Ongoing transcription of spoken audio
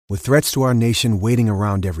With threats to our nation waiting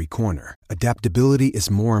around every corner, adaptability is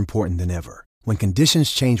more important than ever. When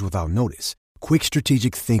conditions change without notice, quick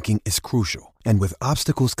strategic thinking is crucial. And with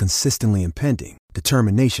obstacles consistently impending,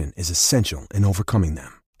 determination is essential in overcoming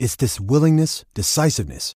them. It's this willingness,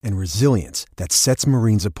 decisiveness, and resilience that sets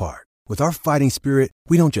Marines apart. With our fighting spirit,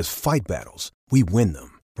 we don't just fight battles, we win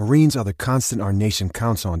them. Marines are the constant our nation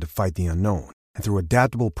counts on to fight the unknown. And through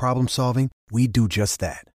adaptable problem solving, we do just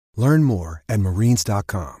that. Learn more at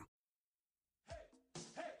marines.com.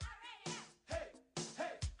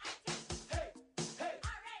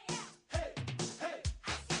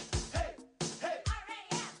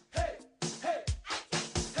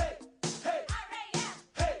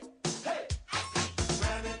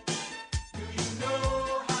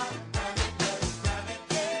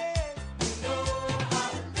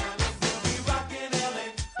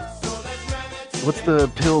 What's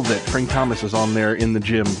the pill that Frank Thomas is on there in the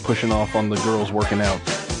gym pushing off on the girls working out?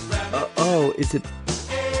 Is it?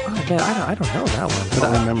 Oh man, I don't know that one. But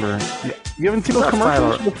I remember. You haven't seen those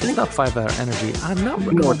commercials? It's not 5 Hour Energy. I'm not.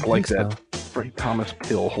 You know it's like that. Frank Thomas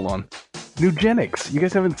pill. Hold on. Nugenics. You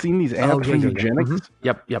guys haven't seen these ads for Nugenics? Mm-hmm.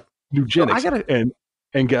 Yep. Nugenics. So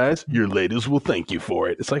and guys, your ladies will thank you for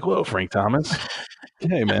it. It's like, whoa, Frank Thomas.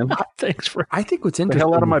 Hey man, thanks for. I think what's the interesting.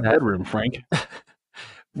 hell out of my bedroom, Frank.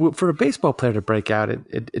 For a baseball player to break out,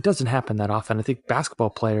 it doesn't happen that often. I think basketball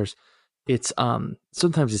players, it's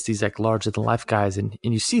sometimes it's these like larger than life guys, and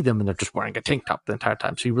you see them and they're just wearing a tank top the entire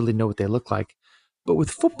time, so you really know what they look like. But with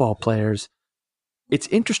football players, it's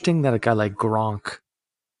interesting that a guy like Gronk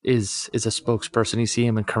is a spokesperson. You see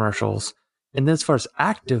him in commercials, and then as far as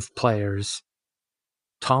active players,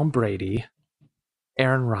 Tom Brady,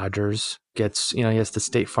 Aaron Rodgers gets, he has the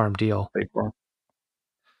State Farm deal. State Farm.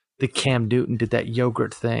 The Cam Newton did that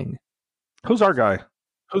yogurt thing. Who's our guy?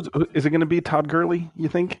 Is it going to be Todd Gurley, you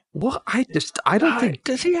think? Well, I don't think.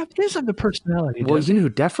 Does he have the personality? Well, who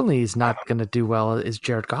definitely is not going to do well is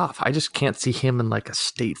Jared Goff. I just can't see him in like a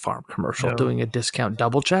State Farm commercial doing a discount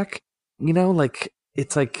double check.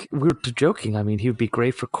 It's like we were joking. I mean, he would be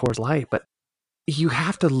great for Coors Light, but you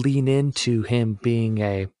have to lean into him being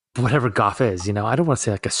a whatever Goff is. I don't want to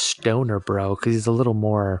say like a stoner bro because he's a little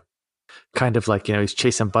more kind of like, he's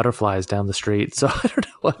chasing butterflies down the street. So I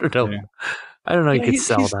don't know. Yeah. I don't know. You could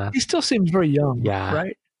sell that. He still seems very young. Yeah.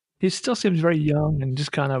 Right. He still seems very young and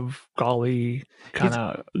just kind of golly, kind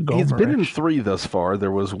of. He's been in 3 thus far.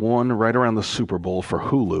 There was one right around the Super Bowl for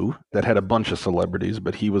Hulu that had a bunch of celebrities,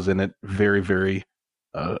 but he was in it very, very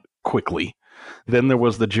quickly. Then there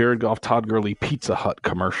was the Jared Goff, Todd Gurley Pizza Hut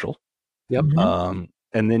commercial. Yep.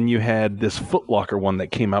 And then you had this Foot Locker one that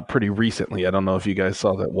came out pretty recently. I don't know if you guys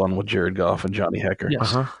saw that one with Jared Goff and Johnny Hecker.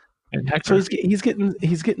 Yes. Uh-huh. And Hecker. So he's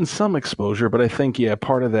getting some exposure, but I think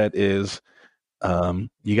part of that is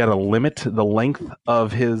you got to limit the length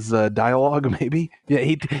of his dialogue. Maybe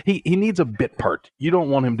he needs a bit part. You don't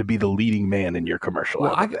want him to be the leading man in your commercial.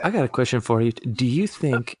 Well, I got a question for you. Do you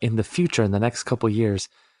think in the future, in the next couple of years,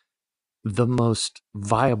 the most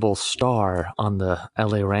viable star on the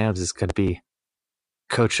LA Rams is going to be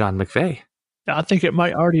Coach Sean McVay? I think he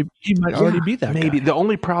might already be that maybe guy. The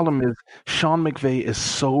only problem is Sean McVay is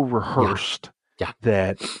so rehearsed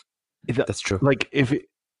that that's true. Like if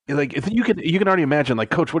you can already imagine, like,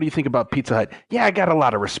 Coach, what do you think about Pizza Hut? Yeah, I got a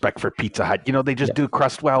lot of respect for Pizza Hut. They just do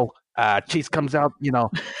crust well. Cheese comes out.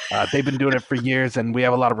 They've been doing it for years, and we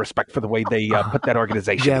have a lot of respect for the way they put that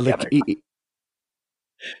organization together.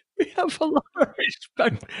 We have a lot of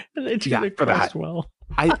respect, and they do the crust well.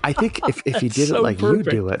 I think if you did it like perfect.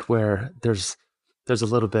 You do it, where there's a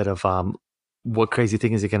little bit of what crazy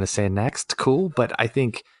thing is he going to say next? Cool, but I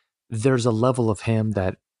think there's a level of him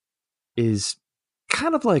that is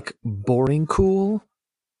kind of like boring cool,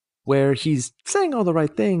 where he's saying all the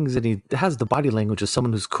right things and he has the body language of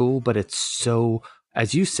someone who's cool, but it's so,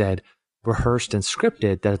 as you said, rehearsed and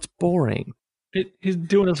scripted that it's boring. He's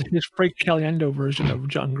doing his Frank Caliendo version of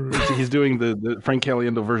John Gruden. He's doing the Frank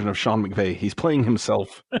Caliendo version of Sean McVay. He's playing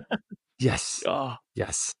himself. Yes.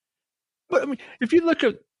 Yes. But I mean, if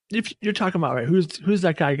you're talking about, right, who's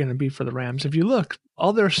that guy going to be for the Rams? If you look,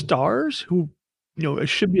 all their stars who, it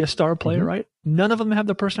should be a star player, right? None of them have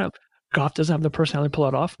the personality. Goff doesn't have the personality to pull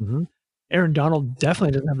it off. Mm-hmm. Aaron Donald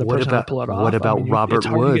definitely doesn't have the personality to pull it off. What about Robert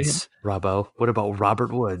Woods, Robbo? What about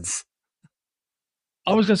Robert Woods?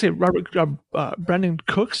 I was going to say Brandon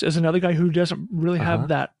Cooks is another guy who doesn't really have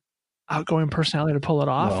that outgoing personality to pull it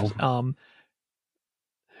off. Well,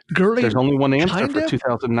 Gurley, there's only one answer for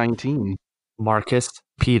 2019. Marcus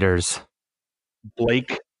Peters.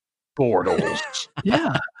 Blake Bortles.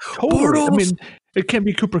 Yeah, totally. Bortles. I mean, it can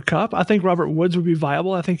be Cooper Kupp. I think Robert Woods would be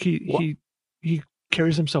viable. I think he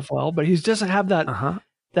carries himself well, but he doesn't have that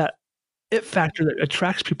that it factor that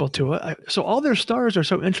attracts people to it. So all their stars are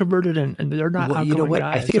so introverted and they're not outgoing you know what?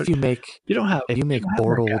 guys. I think if you make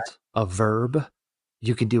Bortled a verb,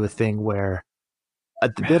 you can do a thing where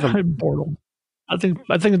Bortled. I think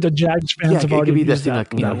the Jags fans have already used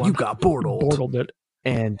that. Like, you got Bortled. Bortled it.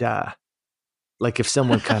 And like if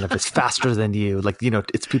someone kind of is faster than you, like,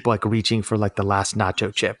 it's people like reaching for like the last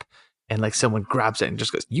nacho chip, and like someone grabs it and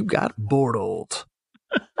just goes, you got Bortled.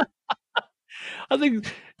 I think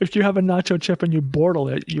if you have a nacho chip and you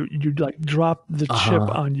bortle it, you like drop the chip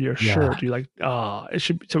on your shirt. You like, it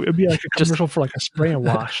should. So it'd be like a commercial for like a spray and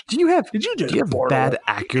wash. Do you have bad it?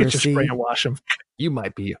 accuracy? Get your spray and wash them. You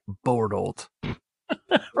might be bortled.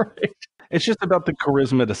 Right. It's just about the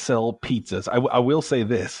charisma to sell pizzas. I will say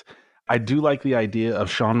this. I do like the idea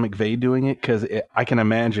of Sean McVay doing it, because I can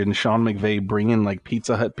imagine Sean McVay bringing like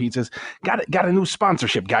Pizza Hut pizzas. Got a new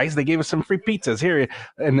sponsorship, guys. They gave us some free pizzas here,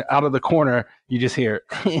 and out of the corner you just hear,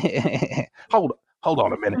 hold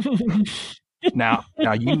on a minute. Now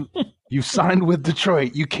you signed with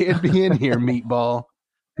Detroit. You can't be in here, meatball.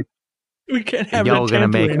 We can't have y'all gonna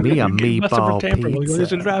make me a meatball pizza. We'll go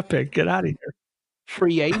use a draft pick. Get out of here.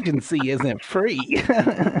 Free agency isn't free.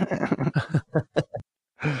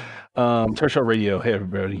 Turf Show Radio. Hey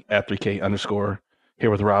everybody, at 3K_ here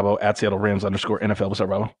with Robbo at Seattle Rams _NFL. What's up,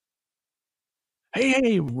 Robbo?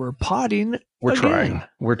 Hey, we're potting. We're again.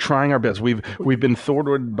 trying our best. We've been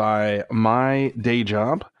thwarted by my day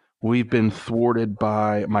job. We've been thwarted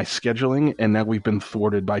by my scheduling, and now we've been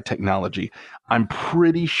thwarted by technology. I'm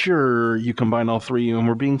pretty sure you combine all three, and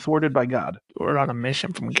we're being thwarted by God. We're on a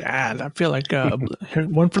mission from God. I feel like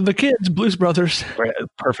one for the kids, Blues Brothers.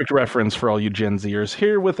 Perfect reference for all you Gen Zers.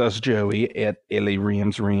 Here with us, Joey at LA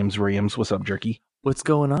Rams. What's up, Jerky? What's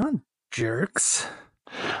going on, jerks?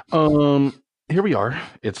 Here we are.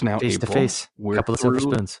 It's now face April. To face. We're couple of silver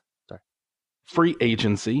spoons. Sorry. Free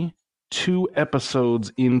agency. 2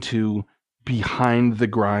 episodes into Behind the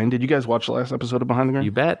Grind. Did you guys watch the last episode of Behind the Grind?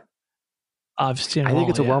 You bet. I've seen. I think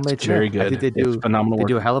it's a well-made show. Very good. I think they do phenomenal work.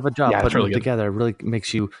 They do a hell of a job putting it together. It really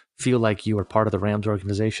makes you feel like you are part of the Rams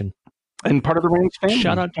organization and part of the Rams family.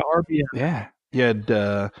 Shout out to RBN. Yeah, you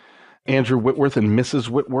had Andrew Whitworth and Mrs.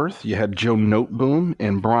 Whitworth. You had Joe Noteboom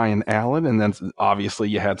and Brian Allen, and then obviously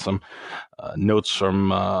you had some notes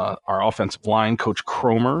from our offensive line, Coach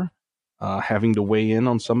Cromer. Having to weigh in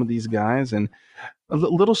on some of these guys, and a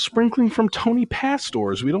little sprinkling from Tony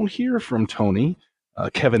Pastors. We don't hear from Tony.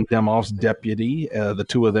 Kevin Demoff's deputy, the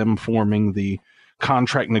two of them forming the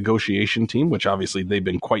contract negotiation team, which obviously they've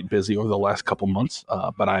been quite busy over the last couple months,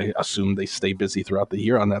 but I assume they stay busy throughout the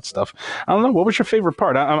year on that stuff. I don't know. What was your favorite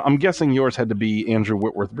part? I'm guessing yours had to be Andrew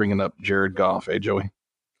Whitworth bringing up Jared Goff, Joey?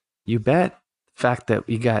 You bet. The fact that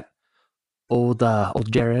we got old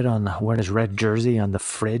Jared on wearing his red jersey on the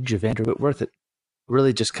fridge of Andrew Whitworth, it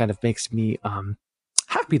really just kind of makes me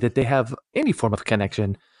happy that they have any form of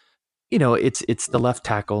connection. It's the left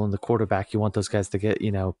tackle and the quarterback. You want those guys to get,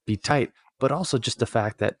 be tight, but also just the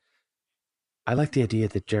fact that I like the idea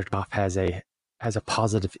that Jared Goff has a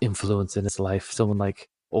positive influence in his life. Someone like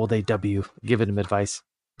old AW giving him advice,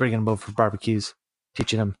 bringing him over for barbecues,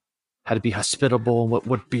 teaching him how to be hospitable and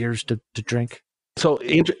what beers to drink. So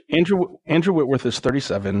Andrew Whitworth is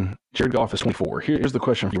 37. Jared Goff is 24. Here's the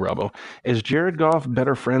question for you, Robbo. Is Jared Goff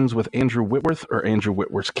better friends with Andrew Whitworth or Andrew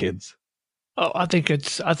Whitworth's kids? Oh, I think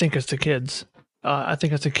it's the kids. I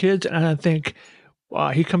think it's the kids, and I think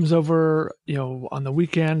he comes over, on the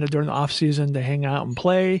weekend or during the off season to hang out and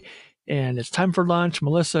play, and it's time for lunch.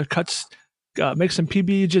 Melissa makes some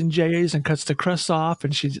PBs and J's and cuts the crusts off,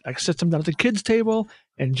 and she sits him down at the kids' table,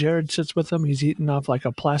 and Jared sits with him. He's eating off like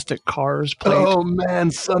a plastic Cars plate. Oh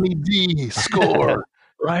man, Sonny D score.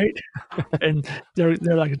 Right, and they're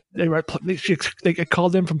like they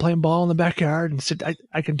called in from playing ball in the backyard, and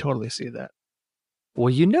I can totally see that.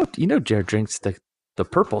 Well, Jared drinks the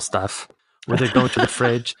purple stuff where they're going to the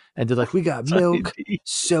fridge and they're like, we got milk,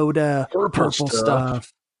 soda, purple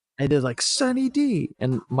stuff, and they're like Sonny D.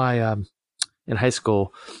 And my in high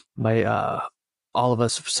school, my all of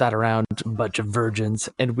us sat around a bunch of virgins,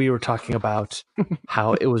 and we were talking about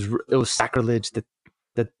how it was sacrilege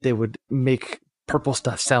that they would make purple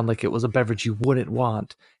stuff sound like it was a beverage you wouldn't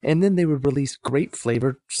want, and then they would release grape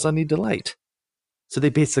flavored Sunny Delight. So they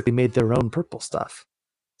basically made their own purple stuff.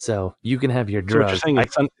 So you can have your drug. So what you're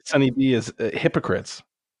saying Sunny D is hypocrites.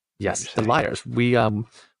 Yes, the liars. We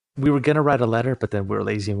were gonna write a letter, but then we were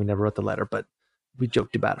lazy and we never wrote the letter. But we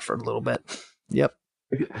joked about it for a little bit. Yep.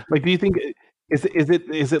 Like, do you think is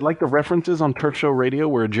it like the references on Turf Show Radio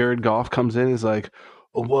where Jared Goff comes in and is like,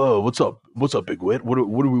 oh, whoa, what's up, Big Wit? What are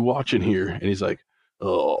we watching here? And he's like,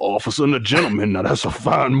 Officer and the Gentleman. Now that's a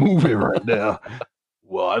fine movie right there.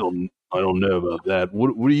 Well, I don't know about that.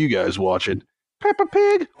 What are you guys watching? Peppa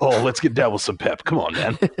Pig? Oh, let's get down with some pep. Come on,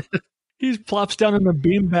 man. He plops down in the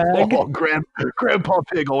beanbag. Oh, Grandpa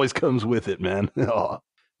Pig always comes with it, man. Oh.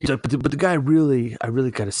 He's like, but the guy I really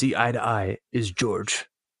got to see eye to eye is George.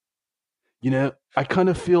 You know, I kind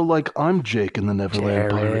of feel like I'm Jake in the Neverland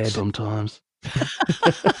Jared. Pirates sometimes.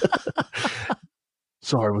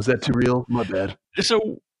 Sorry, was that too real? My bad.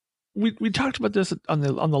 So we talked about this on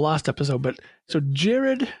the last episode, but so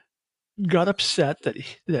Jared got upset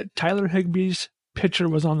that Tyler Higbee's picture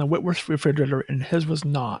was on the Whitworth refrigerator and his was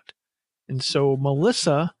not. And so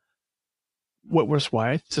Melissa, Whitworth's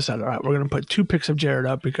wife, just said, all right, we're going to put 2 pics of Jared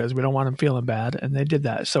up because we don't want him feeling bad. And they did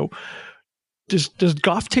that. So does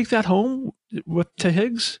Goff take that home to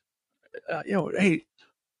Higgs? Hey,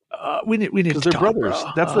 we need because they're talk, brothers.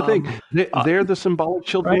 bro. That's the thing. They're the symbolic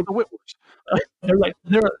children of the Whitworths.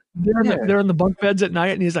 They're in the bunk beds at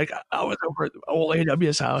night, and he's like, I was over at old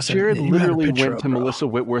AW's house. Jared and literally went to Melissa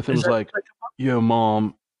Whitworth and was like, "Yo,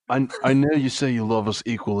 Mom, I know you say you love us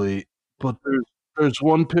equally, but there's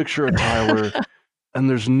one picture of Tyler, and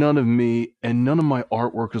there's none of me, and none of my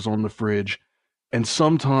artwork is on the fridge, and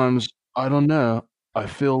sometimes I don't know. I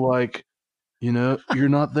feel like, you're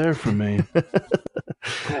not there for me.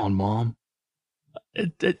 Come on, Mom."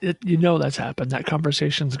 That's happened. That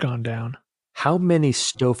conversation's gone down. How many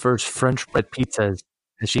Stouffer's French bread pizzas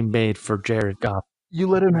has she made for Jared Goff? You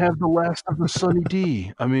let him have the last of the Sunny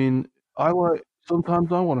D. I mean,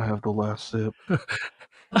 sometimes I want to have the last sip.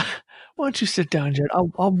 Why don't you sit down, Jared?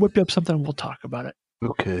 I'll whip you up something and we'll talk about it.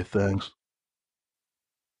 Okay, thanks.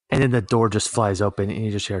 And then the door just flies open and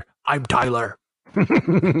you just hear, I'm Tyler.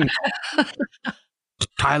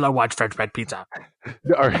 Tyler wants French bread pizza.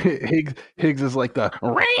 Higgs is like the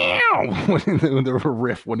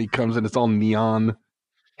riff when he comes in. It's all neon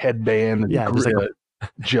headband and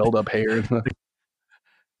gelled up hair.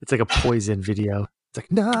 It's like a Poison video. It's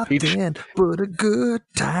like nothing but a good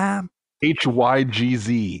time.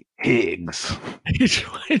 HYGZ Higgs.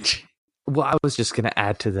 Well, I was just going to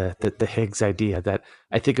add to the Higgs idea that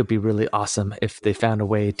I think it'd be really awesome if they found a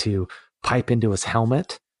way to pipe into his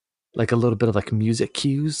helmet like a little bit of like music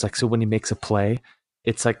cues. Like, so when he makes a play,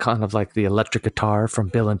 it's like kind of like the electric guitar from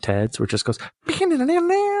Bill and Ted's, where it just goes,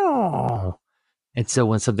 and so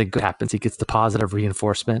when something good happens, he gets the positive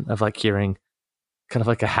reinforcement of like hearing kind of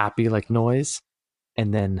like a happy like noise.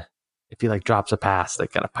 And then if he like drops a pass, they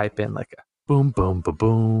kind of pipe in like a boom, boom, ba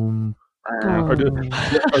boom. Or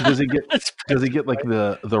does he get like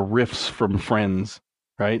the riffs from Friends?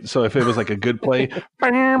 Right, so if it was like a good play,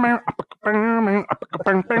 Roger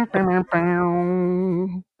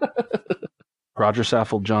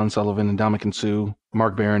Saffold, John Sullivan, and Ndamukong Suh,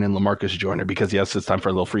 Mark Barron, and LaMarcus Joyner. Because yes, it's time for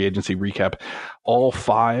a little free agency recap. All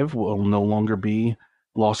 5 will no longer be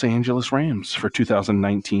Los Angeles Rams for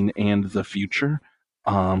 2019 and the future.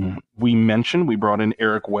 We brought in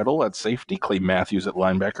Eric Weddle at safety, Clay Matthews at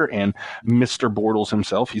linebacker, and Mr. Bortles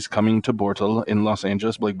himself. He's coming to Bortles in Los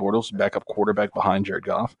Angeles. Blake Bortles, backup quarterback behind Jared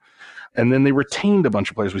Goff. And then they retained a bunch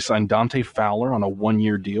of players. We signed Dante Fowler on a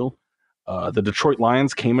 1-year deal. The Detroit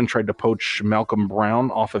Lions came and tried to poach Malcolm Brown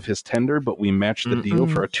off of his tender, but we matched the deal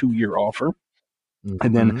for a 2-year offer.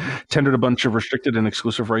 And then tendered a bunch of restricted and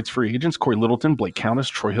exclusive rights free agents: Corey Littleton, Blake Countess,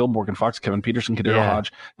 Troy Hill, Morgan Fox, Kevin Peterson, Kadero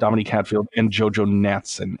Hodge, Dominique Hatfield, and JoJo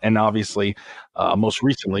Natson. And obviously, most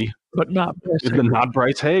recently, but not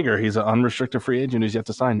Bryce Hager. He's an unrestricted free agent who's yet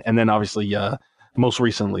to sign. And then obviously, most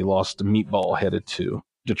recently lost Meatball, headed to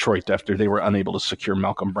Detroit after they were unable to secure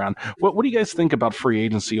Malcolm Brown. What do you guys think about free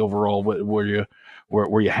agency overall? Were you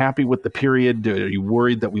happy with the period? Are you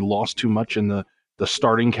worried that we lost too much in the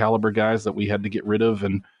starting caliber guys that we had to get rid of,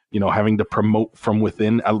 and having to promote from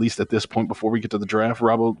within, at least at this point before we get to the draft?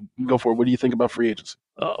 Rob, go for it. What do you think about free agency?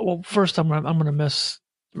 Well, first I'm gonna miss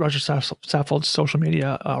Roger Saffold's social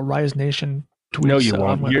media, Rise Nation tweets. No, you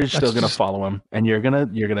won't. You're still gonna follow him, and you're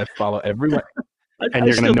gonna follow everyone. And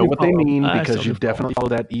you're going to know what they mean because you definitely follow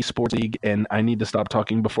that esports league, and I need to stop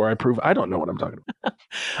talking before I prove I don't know what I'm talking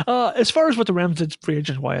about. As far as what the Rams did free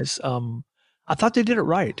agent-wise, I thought they did it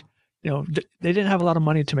right. They didn't have a lot of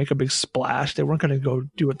money to make a big splash. They weren't going to go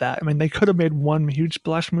do it that. I mean, they could have made one huge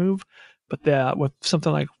splash move, but with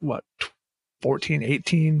something like, 14,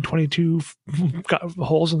 18, 22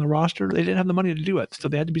 holes in the roster, they didn't have the money to do it. So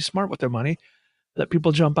they had to be smart with their money, let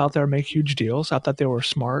people jump out there and make huge deals. I thought they were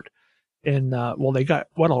smart. And, they got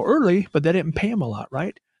Weddle early, but they didn't pay him a lot,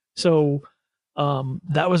 right? So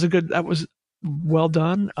that was well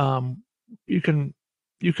done. You can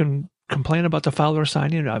complain about the Fowler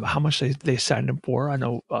signing, how much they signed him for. I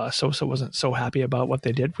know Sosa wasn't so happy about what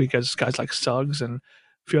they did because guys like Suggs and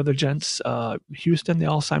few other gents. Houston, they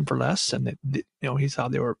all signed for less, and he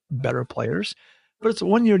thought they were better players. But it's a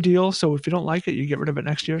 1-year deal, so if you don't like it, you get rid of it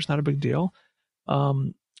next year. It's not a big deal.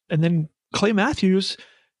 And then Clay Matthews,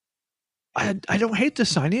 I don't hate the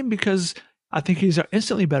signing because I think he's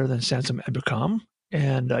instantly better than Samson Ebukam.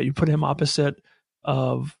 And you put him opposite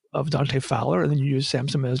of Dante Fowler, and then you use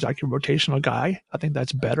Samson as like a rotational guy. I think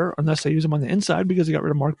that's better, unless they use him on the inside because they got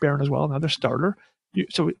rid of Mark Barron as well, another starter.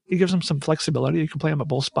 So it gives them some flexibility. You can play him at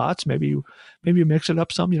both spots. Maybe you mix it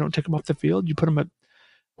up some. You don't take him off the field. You put him at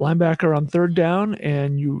linebacker on third down,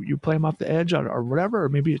 and you play him off the edge or whatever, or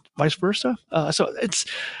maybe vice versa. So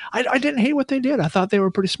I didn't hate what they did. I thought they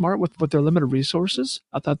were pretty smart with their limited resources.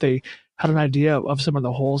 I thought they had an idea of some of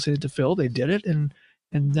the holes they had to fill. They did it, and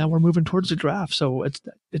now we're moving towards the draft. So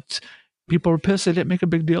it's people were pissed they didn't make a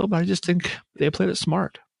big deal, but I just think they played it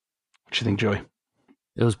smart. What do you think, Joey?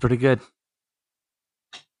 It was pretty good.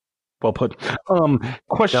 Well put.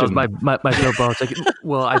 Question. That was my soapbox.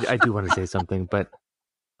 Well, I do want to say something, but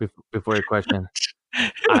before your question,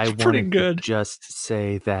 I wanted to just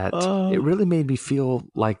say that it really made me feel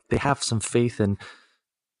like they have some faith in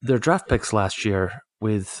their draft picks last year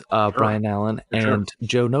with Brian Allen and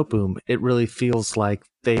Joe Noteboom. It really feels like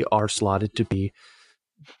they are slotted to be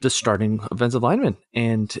the starting offensive lineman,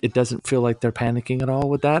 and it doesn't feel like they're panicking at all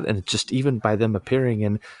with that. And it's just, even by them appearing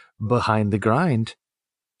in Behind the Grind,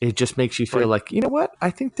 it just makes you feel like, you know what? I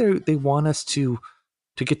think they want us to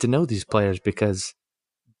get to know these players because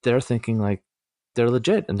they're thinking like they're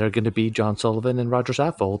legit and they're going to be John Sullivan and Roger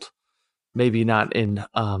Saffold. Maybe not in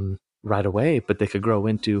right away, but they could grow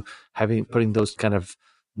into putting those kind of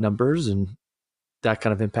numbers and that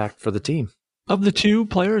kind of impact for the team. Of the two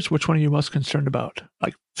players, which one are you most concerned about,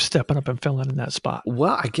 like stepping up and filling in that spot?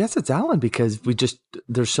 Well, I guess it's Allen because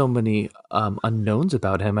there's so many unknowns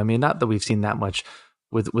about him. I mean, not that we've seen that much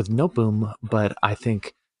with Noteboom, but I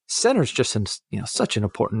think center's just in such an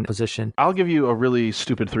important position. I'll give you a really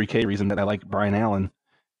stupid 3K reason that I like Brian Allen.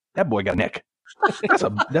 That boy got a neck.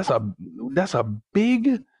 That's a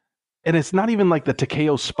big, and it's not even like the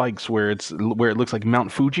Takeo spikes where it looks like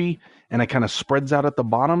Mount Fuji and it kind of spreads out at the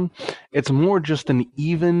bottom. It's more just an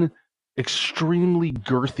even, extremely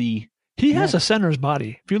girthy. He has a center's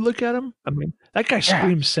body. If you look at him, I mean, that guy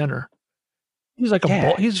screams center. He's like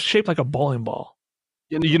he's shaped like a bowling ball.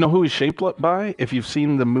 You know who he's shaped by? If you've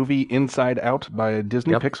seen the movie Inside Out by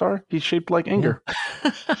Disney Pixar, he's shaped like Anger.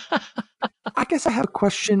 Yeah. I guess I have a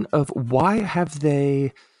question of why have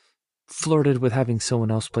they flirted with having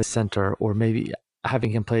someone else play center or maybe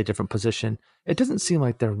having him play a different position? It doesn't seem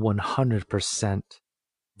like they're 100%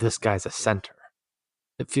 this guy's a center.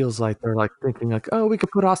 It feels like they're like thinking like, oh, we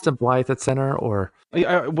could put Austin Blythe at center or...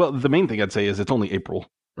 Well, the main thing I'd say is it's only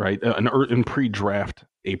April, right? In pre-draft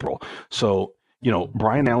April. So...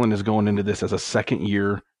 Brian Allen is going into this as a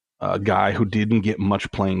second-year guy who didn't get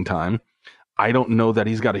much playing time. I don't know that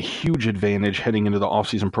he's got a huge advantage heading into the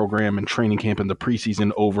offseason program and training camp in the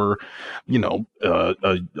preseason over,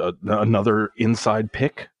 another inside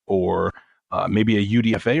pick or maybe a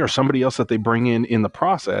UDFA or somebody else that they bring in the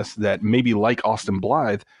process that maybe like Austin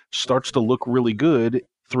Blythe starts to look really good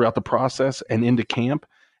throughout the process and into camp.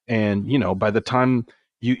 And, by the time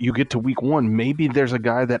you get to week one, maybe there's a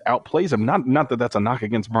guy that outplays him. Not that that's a knock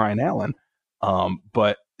against Brian Allen,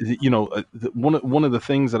 but one of the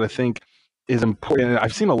things that I think is important, and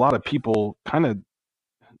I've seen a lot of people kind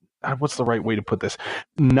of, what's the right way to put this,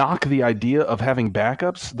 knock the idea of having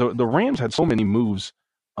backups. The Rams had so many moves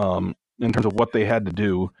in terms of what they had to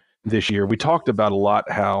do this year. We talked about a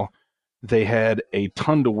lot how they had a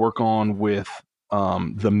ton to work on with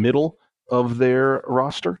the middle of their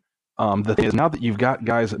roster. The thing is, now that you've got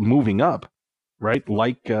guys moving up, right,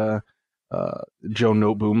 like Joe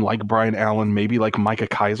Noteboom, like Brian Allen, maybe like Micah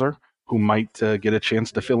Kiser, who might get a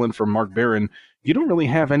chance to fill in for Mark Barron, you don't really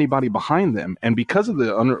have anybody behind them. And because of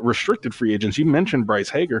the unrestricted free agents, you mentioned Bryce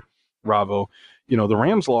Hager, Ravo, the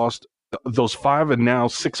Rams lost those 5 and now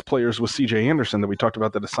 6 players with C.J. Anderson that we talked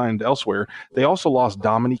about that assigned elsewhere. They also lost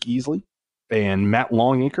Dominique Easley and Matt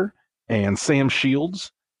Longacre and Sam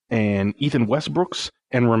Shields and Ethan Westbrooks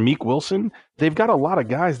and Ramik Wilson. They've got a lot of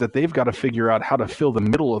guys that they've got to figure out how to fill the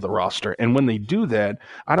middle of the roster. And when they do that,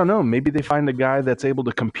 I don't know, maybe they find a guy that's able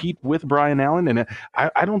to compete with Brian Allen. And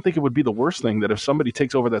I don't think it would be the worst thing that if somebody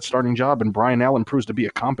takes over that starting job and Brian Allen proves to be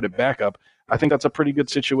a competent backup, I think that's a pretty good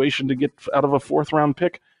situation to get out of a 4th-round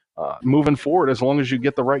pick moving forward, as long as you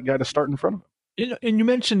get the right guy to start in front of him. And you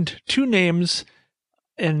mentioned 2 names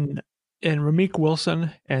in Ramik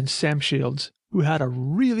Wilson and Sam Shields, who had a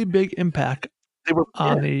really big impact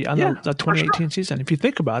on the 2018 season. If you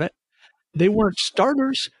think about it, they weren't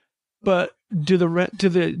starters, but do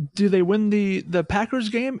they win the Packers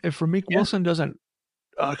game if Ramik Wilson doesn't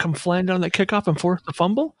come flying down that kickoff and force the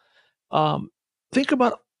fumble? Think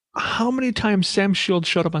about how many times Sam Shields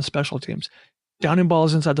showed up on special teams, downing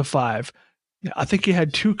balls inside the 5. I think he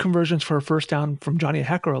had 2 conversions for a first down from Johnny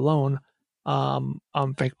Hecker alone on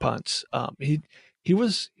fake punts. He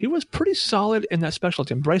was pretty solid in that special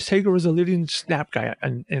team. Bryce Hager was a leading snap guy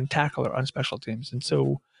and tackler on special teams. And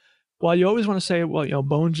so while you always want to say, well,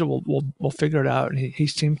 Bones will figure it out, and he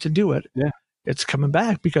seems to do it. Yeah. It's coming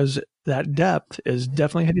back because that depth is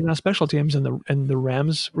definitely hitting on special teams, and the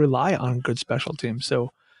Rams rely on good special teams.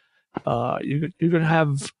 So you're going to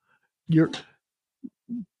have your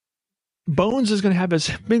Bones is going to have his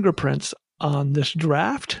fingerprints on this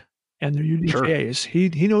draft and their UDFAs. Sure.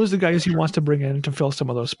 He knows the guys he wants to bring in to fill some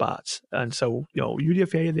of those spots. And so,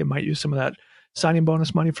 UDFA, they might use some of that signing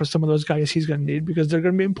bonus money for some of those guys he's going to need because they're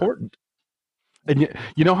going to be important. And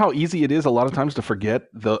you know how easy it is a lot of times to forget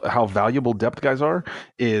how valuable depth guys are?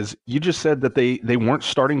 Is you just said that they weren't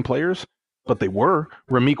starting players, but they were.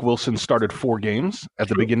 Ramik Wilson started 4 games at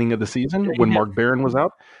the beginning of the season when Mark Barron was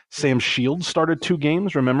out. Sam Shields started 2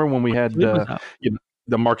 games. Remember when we had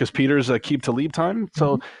the Marcus Peters keep to leave time?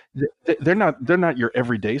 So they're not your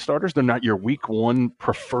everyday starters. They're not your week 1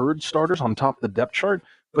 preferred starters on top of the depth chart.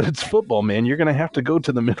 But it's football, man. You're going to have to go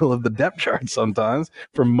to the middle of the depth chart sometimes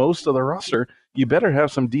for most of the roster. You better have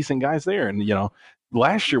some decent guys there. And,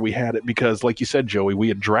 last year we had it because, like you said, Joey, we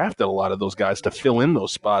had drafted a lot of those guys to fill in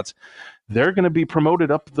those spots. They're going to be promoted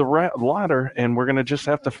up the ladder, and we're going to just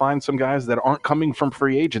have to find some guys that aren't coming from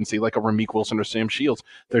free agency, like a Ramik Wilson or Sam Shields.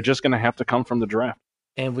 They're just going to have to come from the draft.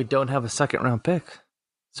 And we don't have a second-round pick.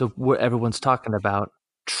 So everyone's talking about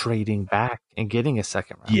trading back and getting a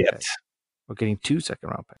second-round pick. We're getting 2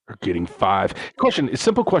 second-round picks. We're getting 5.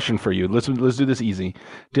 Simple question for you. Let's do this easy.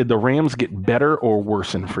 Did the Rams get better or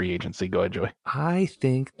worse in free agency? Go ahead, Joey. I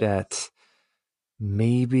think that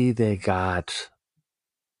maybe they got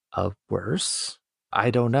worse.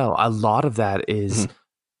 I don't know. A lot of that is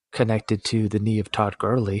connected to the knee of Todd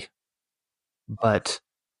Gurley, but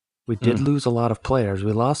we did lose a lot of players.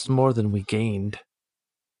 We lost more than we gained,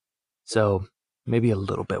 so maybe a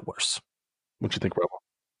little bit worse. What you think, Robo?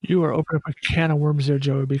 You are opening up a can of worms there,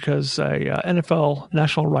 Joey, because a NFL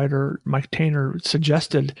national writer, Mike Tainer,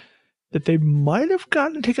 suggested that they might have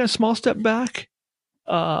taken a small step back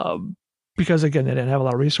because, again, they didn't have a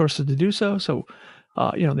lot of resources to do so. So,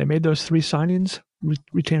 they made those 3 signings,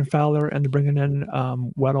 retained Fowler, and they're bringing in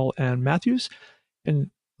Weddle and Matthews. And,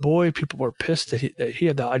 boy, people were pissed that he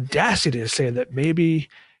had the audacity to say that maybe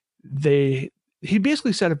he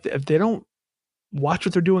basically said if they don't watch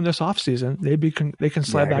what they're doing this offseason, they can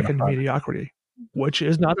slide back into mediocrity, which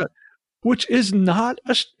is not a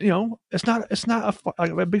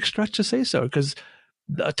big stretch to say so, because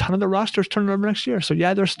a ton of the roster's turning over next year. So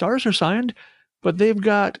yeah, their stars are signed, but they've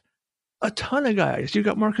got a ton of guys. You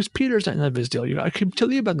got Marcus Peters at the end of his deal. You got Akeem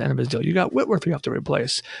Talib at the end of his deal. You got Whitworth you have to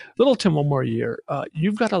replace. Littleton 1 more year.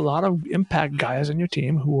 You've got a lot of impact guys on your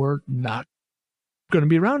team who are not going to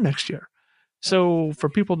be around next year. So for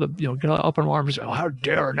people to get up in arms, how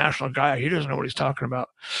dare a national guy? He doesn't know what he's talking about.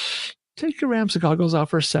 Take your Rams goggles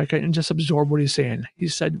out for a second and just absorb what he's saying. He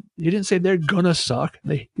didn't say they're gonna suck.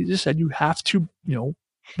 He just said you have to,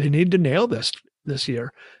 they need to nail this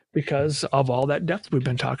year because of all that depth we've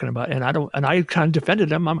been talking about. And I kind of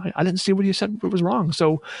defended him. I didn't see what he said was wrong.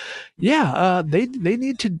 So yeah, they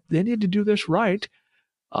need to do this right.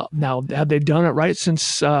 Now, have they done it right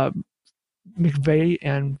since McVay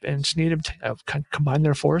and Snead have combined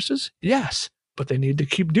their forces? Yes, but they need to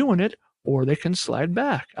keep doing it or they can slide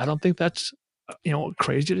back. I don't think that's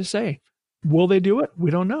crazy to say. Will they do it?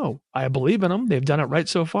 We don't know. I believe in them. They've done it right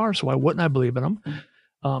so far, so why wouldn't I believe in them?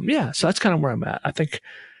 So that's kind of where I'm at. I think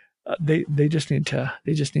they just need to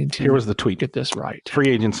Here was the tweet. Get this right. Free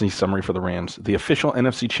agency summary for the Rams. The official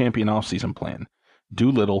NFC champion offseason plan.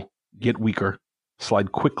 Do little, get weaker,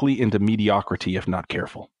 slide quickly into mediocrity if not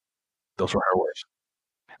careful. Those were our words.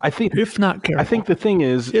 I think if not careful. I think the thing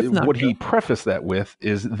is what he prefaced that with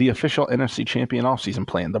is the official NFC champion offseason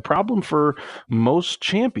plan. The problem for most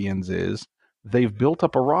champions is they've built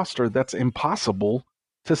up a roster that's impossible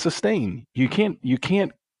to sustain. You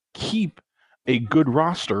can't keep a good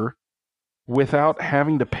roster without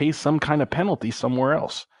having to pay some kind of penalty somewhere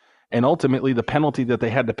else. And ultimately, the penalty that they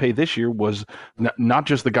had to pay this year was not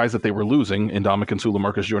just the guys that they were losing, Ndamukong Suh,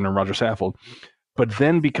 Marcus Jordan, and Roger Saffold, but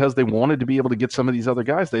then because they wanted to be able to get some of these other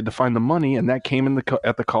guys, they had to find the money, and that came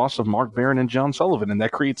at the cost of Mark Barron and John Sullivan, and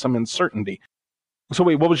that creates some uncertainty. So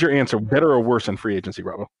wait, what was your answer? Better or worse in free agency,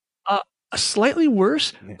 Robo? Slightly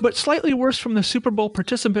worse, but slightly worse from the Super Bowl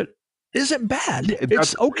participant isn't bad. Yeah,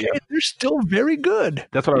 It's okay. yeah. They're still very good.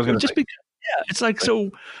 That's what I was going to say. It's like,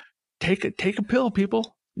 so take a pill,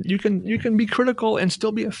 people. You can be critical and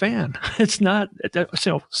still be a fan. It's not,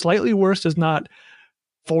 so slightly worse is not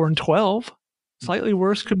 4-12. Slightly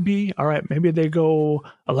worse could be, all right, maybe they go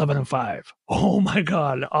 11-5. Oh my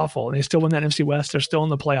God, awful. And they still win that NFC West. They're still in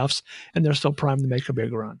the playoffs, and they're still primed to make a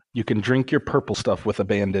big run. You can drink your purple stuff with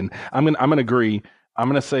abandon. I'm gonna agree. I'm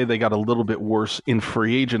gonna say they got a little bit worse in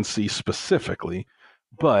free agency specifically,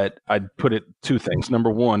 but I'd put it two things. Number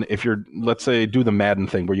one, if you're, let's say, do the Madden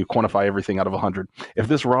thing where you quantify everything out of 100. If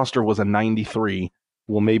this roster was a 93,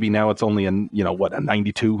 well, maybe now it's only a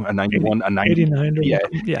 92, a 91, a 90. 89. Yeah,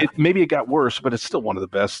 yeah. Maybe it got worse, but it's still one of the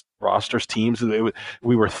best rosters teams.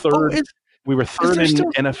 We were third. We were third in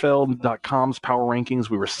NFL.com's power rankings.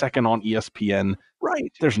 We were second on ESPN.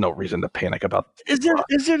 Right. There's no reason to panic about. Is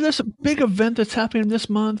there this big event that's happening this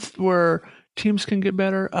month where teams can get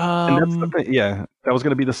better? And that's the thing. Yeah, that was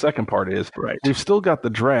going to be the second part. Is right. We've still got the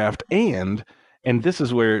draft, and this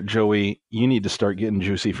is where, Joey, you need to start getting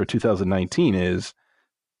juicy for 2019. Is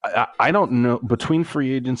I don't know, between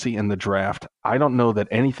free agency and the draft, I don't know that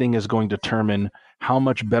anything is going to determine how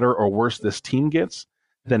much better or worse this team gets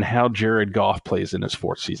than how Jared Goff plays in his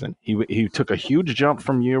fourth season. He took a huge jump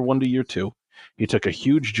from year 1 to year 2. He took a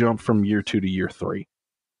huge jump from year 2 to year 3.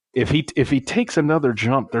 If he takes another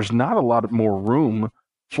jump, there's not a lot more room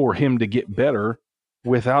for him to get better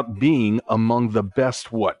without being among the best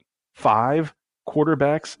 5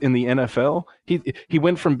 quarterbacks in the NFL. He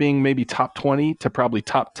went from being maybe top 20 to probably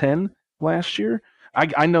top 10 last year.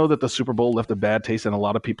 I know that the Super Bowl left a bad taste in a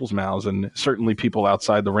lot of people's mouths, and certainly people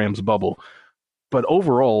outside the Rams bubble. But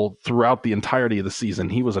overall, throughout the entirety of the season,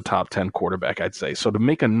 he was a top 10 quarterback, I'd say. So to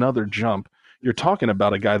make another jump, you're talking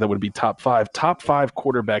about a guy that would be top 5. Top 5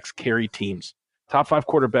 quarterbacks carry teams. Top 5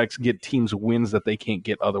 quarterbacks get teams wins that they can't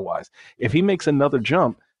get otherwise. If he makes another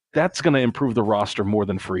jump, that's going to improve the roster more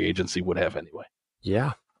than free agency would have anyway.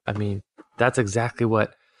 Yeah. I mean, that's exactly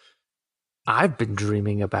what I've been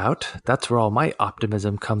dreaming about. That's where all my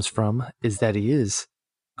optimism comes from, is that he is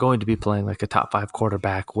going to be playing like a top 5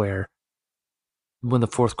 quarterback, where when the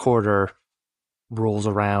fourth quarter rolls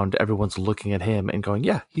around, everyone's looking at him and going,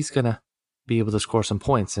 yeah, he's going to be able to score some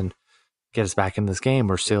points and get us back in this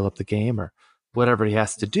game or seal up the game or whatever he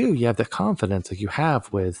has to do. You have the confidence like you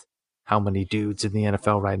have with how many dudes in the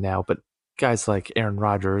NFL right now, but guys like Aaron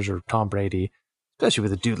Rodgers or Tom Brady, especially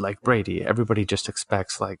with a dude like Brady, everybody just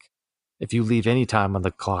expects, like, if you leave any time on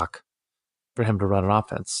the clock for him to run an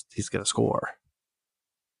offense, he's going to score.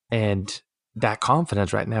 And that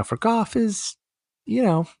confidence right now for Goff is,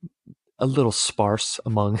 a little sparse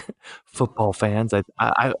among football fans.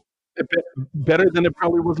 Better than it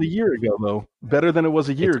probably was a year ago, though. Better than it was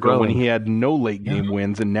a year ago when he had no late game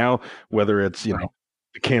wins. And now, whether it's,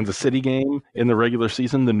 the Kansas City game in the regular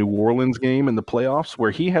season, the New Orleans game in the playoffs,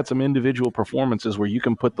 where he had some individual performances where you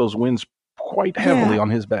can put those wins quite heavily on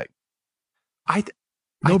his back. I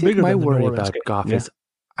think my worry about Goff is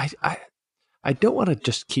I don't want to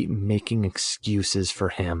just keep making excuses for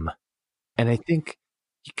him. And I think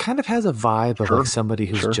he kind of has a vibe of like somebody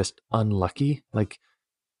who's just unlucky. Like,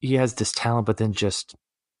 he has this talent, but then just,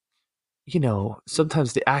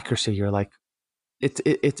 sometimes the accuracy, you're like,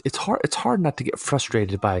 it's hard not to get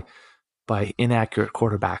frustrated by inaccurate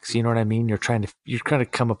quarterbacks. You know what I mean? You're trying to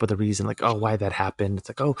come up with a reason, like, oh, why that happened. It's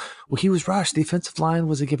like, oh, well, he was rushed. The offensive line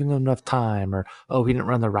wasn't giving him enough time, or, oh, he didn't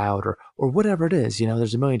run the route, or whatever it is.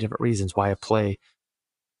 There's a million different reasons why a play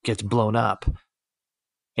gets blown up.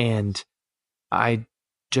 And I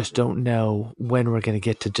just don't know when we're going to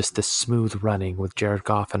get to just this smooth running with Jared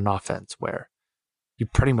Goff and an offense where you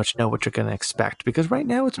pretty much know what you're going to expect. Because right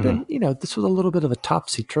now it's been, this was a little bit of a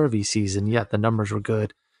topsy-turvy season. Yeah, the numbers were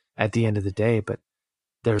good at the end of the day, but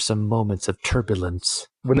there's some moments of turbulence.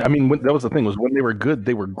 That was the thing, was when they were good,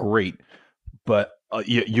 they were great. But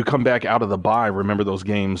you come back out of the bye, remember those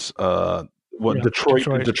games,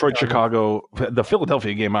 Detroit, Chicago, the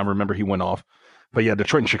Philadelphia game, I remember he went off. But yeah,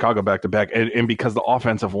 Detroit and Chicago back-to-back. And because the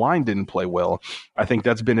offensive line didn't play well, I think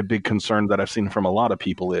that's been a big concern that I've seen from a lot of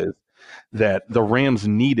people, is that the Rams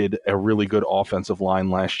needed a really good offensive line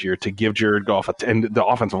last year to give Jared Goff and the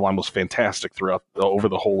offensive line was fantastic over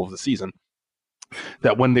the whole of the season.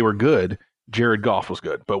 That when they were good, Jared Goff was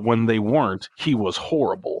good. But when they weren't, he was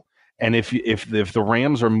horrible. And if the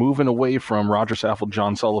Rams are moving away from Roger Saffold,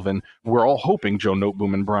 John Sullivan, we're all hoping Joe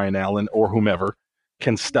Noteboom and Brian Allen or whomever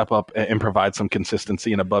can step up and provide some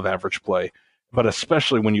consistency and above average play. But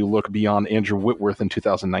especially when you look beyond Andrew Whitworth in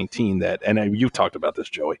 2019, and you've talked about this,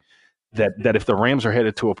 Joey, that if the Rams are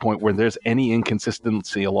headed to a point where there's any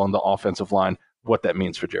inconsistency along the offensive line, what that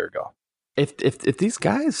means for Jared Goff. If these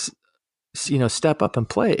guys step up and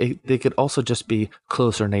play. They could also just be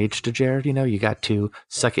closer in age to Jared. You got 2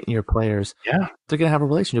 second-year players. Yeah. They're going to have a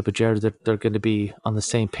relationship with Jared. They're going to be on the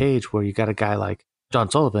same page, where you got a guy like John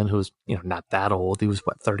Sullivan, who's, not that old. He was,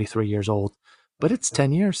 33 years old. But it's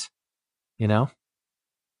 10 years, They're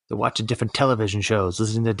watching different television shows,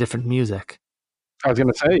 listening to different music. I was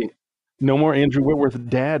going to say, no more Andrew Whitworth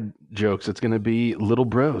dad jokes. It's going to be little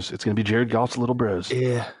bros. It's going to be Jared Goff's little bros.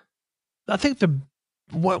 Yeah. I think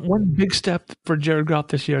one big step for Jared Goff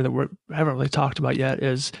this year that we haven't really talked about yet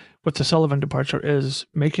is, with the Sullivan departure, is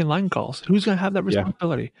making line calls. Who's going to have that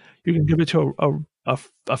responsibility? You can give it to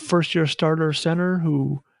a first-year starter center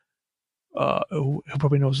who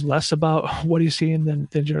probably knows less about what he's seeing than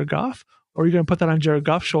Jared Goff, or you're going to put that on Jared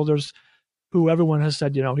Goff's shoulders, who everyone has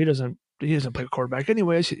said, he doesn't play quarterback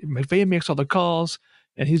anyways. McVay makes all the calls,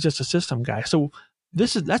 and he's just a system guy. So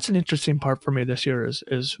that's an interesting part for me this year is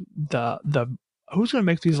the who's going to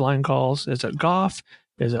make these line calls? Is it Goff?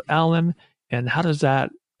 Is it Allen? And how does that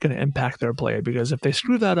going to impact their play? Because if they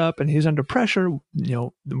screw that up and he's under pressure,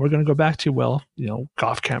 then we're going to go back to,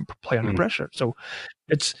 Goff can't play under pressure. So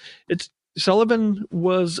it's Sullivan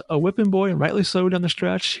was a whipping boy, and rightly so down the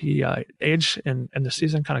stretch. He aged and the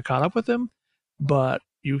season kind of caught up with him, but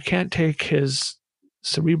you can't take his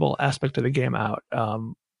cerebral aspect of the game out.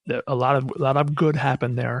 A lot of good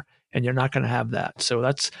happened there, and you're not going to have that. So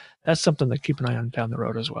that's something to keep an eye on down the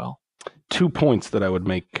road as well. 2 points that I would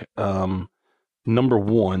make. Number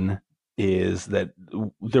one is that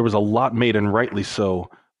there was a lot made, and rightly so,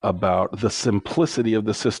 about the simplicity of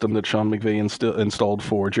the system that Sean McVay installed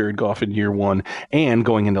for Jared Goff in year one, and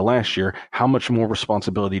going into last year, how much more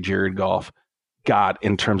responsibility Jared Goff got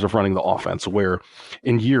in terms of running the offense, where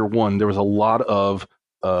in year one, there was a lot of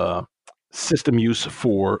system use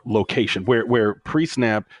for location, where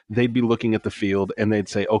pre-snap, they'd be looking at the field and they'd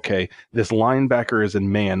say, okay, this linebacker is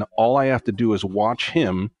in man. All I have to do is watch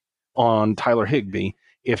him on Tyler Higbee.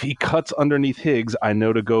 If he cuts underneath Higgs, I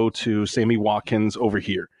know to go to Sammy Watkins over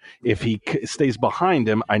here. If he stays behind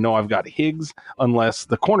him, I know I've got Higgs, unless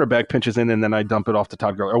the cornerback pinches in and then I dump it off to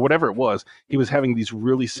Todd Gurley or whatever it was. He was having these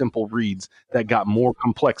really simple reads that got more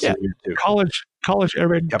complex in year two. College air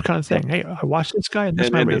raid kind of thing. Hey, I watched this guy and this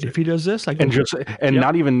is my raid. If he does this, I can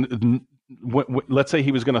not even. Let's say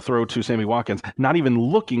he was going to throw to Sammy Watkins, not even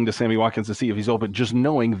looking to Sammy Watkins to see if he's open, just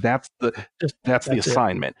knowing that's the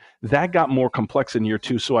assignment. That got more complex in year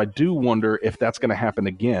two, so I do wonder if that's going to happen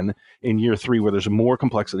again in year three, where there's more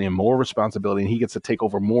complexity and more responsibility, and he gets to take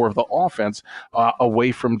over more of the offense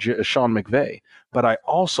away from Sean McVay. But I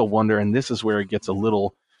also wonder, and this is where it gets a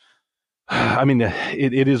little, I mean,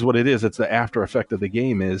 it is what it is. It's the after effect of the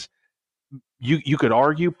game is, You could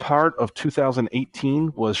argue part of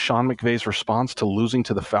 2018 was Sean McVay's response to losing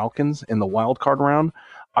to the Falcons in the wild card round.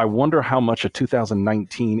 I wonder how much of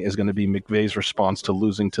 2019 is going to be McVay's response to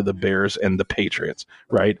losing to the Bears and the Patriots,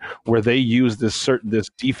 right? Where they used this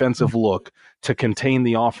defensive look to contain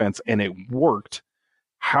the offense, and it worked.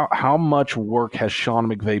 How much work has Sean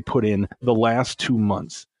McVay put in the last 2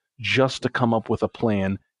 months just to come up with a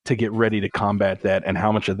plan to get ready to combat that, and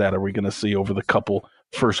how much of that are we going to see over the couple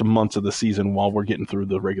first months of the season while we're getting through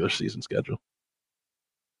the regular season schedule?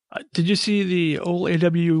 Did you see the old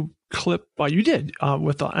AW clip? Well, you did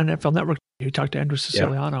with the NFL Network. You talked to Andrew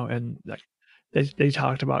Siciliano, and they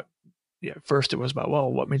talked about. First it was about,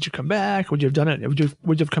 well, what made you come back? Would you have done it? Would you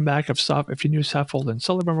have come back if you knew Saffold and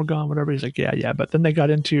Sullivan were gone? Whatever. He's like, yeah. But then they got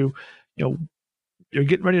into, you're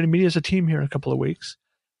getting ready to meet as a team here in a couple of weeks.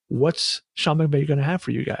 What's Sean McVay going to have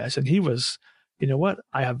for you guys? And he was, you know what?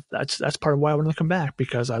 That's part of why I want to come back,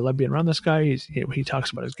 because I love being around this guy. He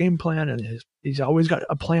talks about his game plan, and he's always got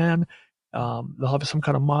a plan. They'll have some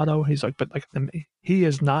kind of motto. He's like, but he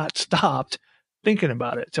has not stopped thinking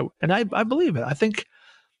about it. So, and I believe it. I think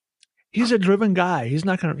he's a driven guy. He's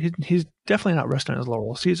definitely not resting on his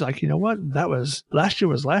laurels. He's like, you know what? Last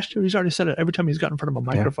year. He's already said it every time he's got in front of a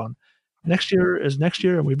microphone. Yeah. Next year is next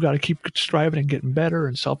year, and we've got to keep striving and getting better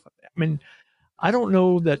and I don't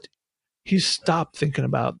know that he's stopped thinking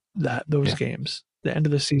about those games, the end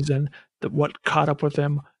of the season, what caught up with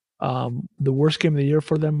him. The worst game of the year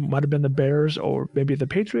for them might have been the Bears or maybe the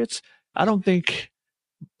Patriots. I don't think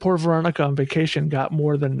poor Veronica on vacation got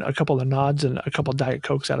more than a couple of nods and a couple of Diet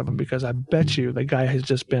Cokes out of him, because I bet you the guy has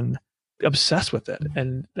just been obsessed with it.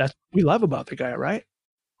 And that's what we love about the guy, right?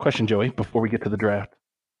 Question, Joey, before we get to the draft.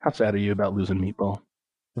 How sad are you about losing Meatball?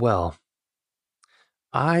 Well,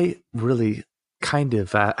 I really kind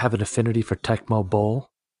of have an affinity for Tecmo Bowl,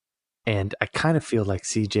 and I kind of feel like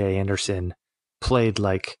CJ Anderson played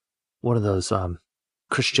like one of those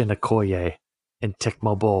Christian Okoye in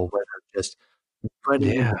Tecmo Bowl, where they're just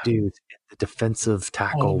running Yeah. into dudes, and the defensive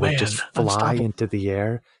tackle would just fly unstoppable. into the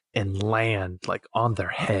air and land like on their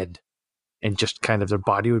head, and just kind of their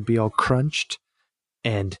body would be all crunched,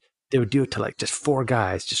 and they would do it to like just four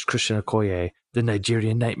guys, just Christian Okoye, the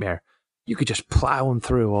Nigerian Nightmare. You could just plow them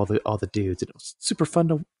through all the dudes. It was super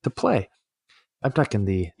fun to play. I'm talking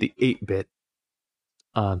the 8-bit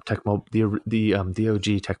Tecmo, the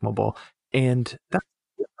OG Tecmo Bowl, and that's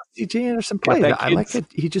CJ Anderson plays. that, I like kids?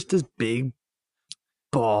 it. He just this big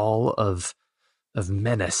ball of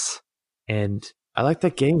menace, and I like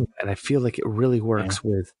that game, and I feel like it really works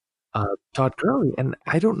with Todd Gurley. And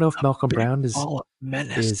I don't know if Malcolm Brown is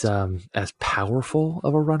as powerful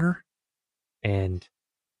of a runner, and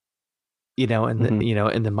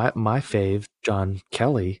and then my fave, John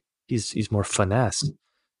Kelly, he's more finesse.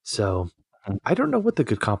 So I don't know what the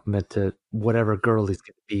good compliment to whatever Gurley's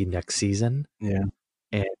going to be next season. Yeah.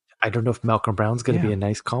 And I don't know if Malcolm Brown's going to be a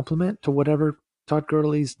nice compliment to whatever Todd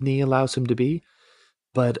Gurley's knee allows him to be.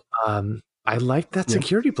 But I like that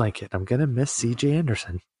security blanket. I'm going to miss CJ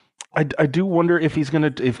Anderson. I do wonder if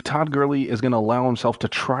if Todd Gurley is going to allow himself to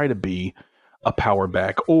try to be a power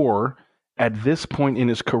back, or at this point in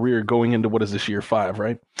his career, going into what is this, year 5,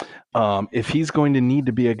 right? If he's going to need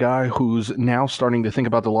to be a guy who's now starting to think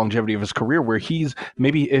about the longevity of his career, where he's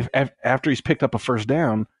maybe if after he's picked up a first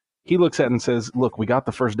down, he looks at it and says, look, we got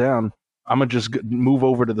the first down. I'm going to just move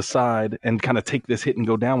over to the side and kind of take this hit and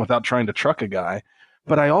go down without trying to truck a guy.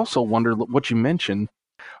 But I also wonder what you mentioned.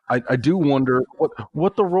 I do wonder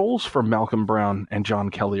what the roles for Malcolm Brown and John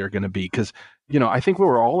Kelly are going to be, because I think we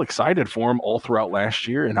were all excited for him all throughout last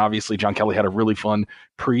year, and obviously John Kelly had a really fun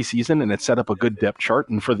preseason and it set up a good depth chart,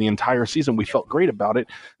 and for the entire season we felt great about it.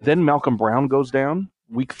 Then Malcolm Brown goes down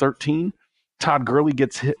week 13, Todd Gurley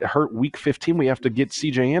gets hurt week 15, we have to get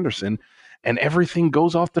CJ Anderson, and everything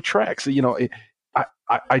goes off the tracks.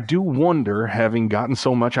 I do wonder, having gotten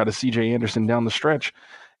so much out of CJ Anderson down the stretch,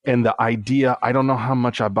 and the idea, I don't know how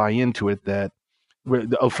much I buy into it, that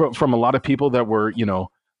from a lot of people that were,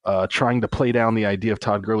 trying to play down the idea of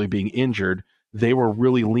Todd Gurley being injured, they were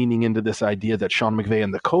really leaning into this idea that Sean McVay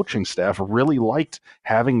and the coaching staff really liked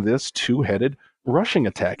having this two-headed rushing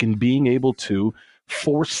attack and being able to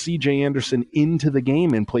force CJ Anderson into the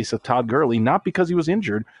game in place of Todd Gurley, not because he was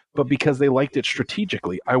injured, but because they liked it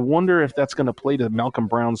strategically. I wonder if that's going to play to Malcolm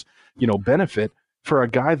Brown's, benefit, for a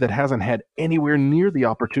guy that hasn't had anywhere near the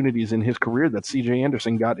opportunities in his career that CJ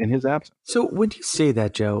Anderson got in his absence. So when you say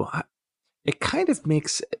that, Joe, it kind of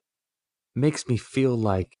makes me feel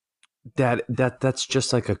like that's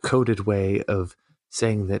just like a coded way of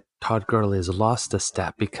saying that Todd Gurley has lost a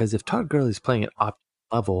step, because if Todd Gurley's playing at optimal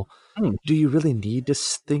level, do you really need to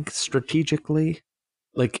think strategically?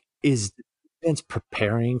 Like, is the defense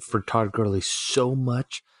preparing for Todd Gurley so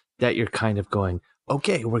much that you're kind of going,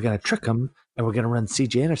 okay, we're going to trick him and we're going to run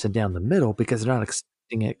CJ Anderson down the middle because they're not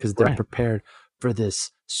expecting it, because they're prepared for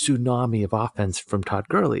this tsunami of offense from Todd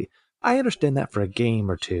Gurley. I understand that for a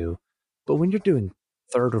game or two, but when you're doing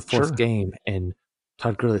third or fourth game and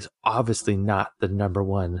Todd Gurley is obviously not the number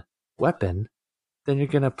one weapon, then you're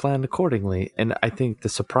going to plan accordingly. And I think the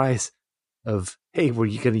surprise of, hey, were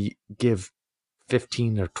you going to give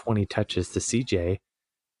 15 or 20 touches to CJ?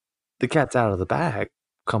 The cat's out of the bag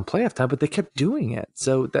come playoff time, but they kept doing it.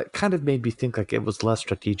 So that kind of made me think like it was less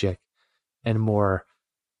strategic and more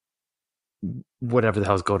whatever the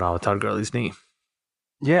hell's going on with Todd Gurley's knee.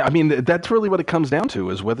 Yeah, I mean, that's really what it comes down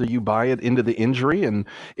to, is whether you buy it into the injury, and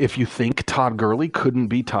if you think Todd Gurley couldn't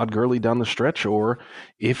be Todd Gurley down the stretch, or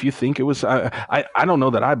if you think it was, I don't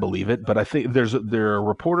know that I believe it, but I think there are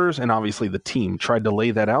reporters, and obviously the team tried to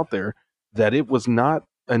lay that out there, that it was not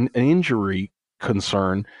an injury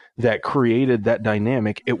concern that created that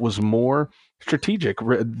dynamic. It was more strategic.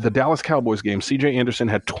 The Dallas Cowboys game, CJ Anderson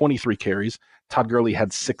had 23 carries, Todd Gurley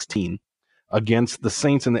had 16. Against the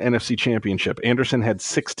Saints in the NFC Championship, Anderson had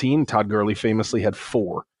 16. Todd Gurley famously had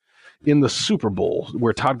 4. In the Super Bowl,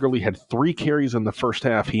 where Todd Gurley had 3 carries in the first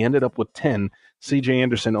half, he ended up with 10. CJ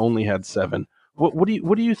Anderson only had 7. What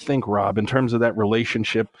do you think, Rob, in terms of that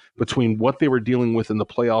relationship between what they were dealing with in the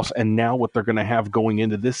playoffs and now what they're going to have going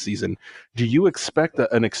into this season? Do you expect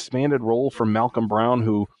an expanded role for Malcolm Brown,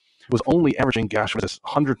 who was only averaging,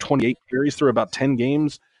 128 carries through about 10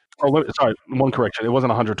 games? Oh, sorry, one correction. It wasn't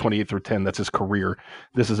 128 through 10. That's his career.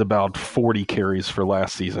 This is about 40 carries for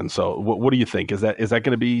last season. So what do you think? Is that going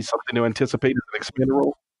to be something to anticipate as an expanded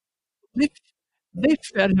role? They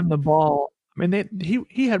fed him the ball. I mean,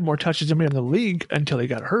 he had more touches than me in the league until he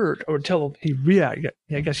got hurt, or until he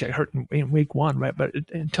I guess he got hurt in week 1, right? But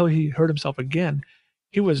until he hurt himself again,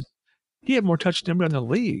 he had more touches than me in the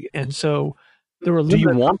league, and so there were. Do you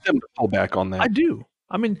want them to pull back on that? I do.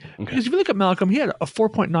 I mean, because if you look at Malcolm, he had a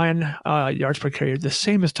 4.9 yards per carry, the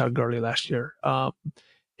same as Todd Gurley last year.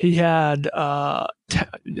 He had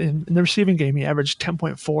in the receiving game, he averaged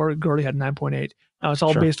 10.4. Gurley had 9.8. Now it's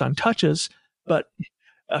all based on touches, but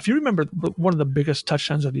if you remember, one of the biggest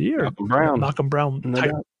touchdowns of the year, Malcolm Brown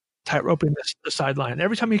tight-roping the sideline.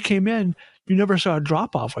 Every time he came in, you never saw a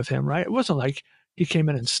drop-off with him, right? It wasn't like he came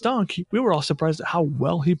in and stunk. We were all surprised at how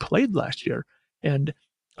well he played last year. And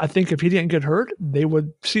I think if he didn't get hurt,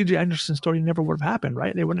 C.J. Anderson's story never would have happened,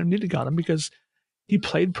 right? They wouldn't have needed got him because he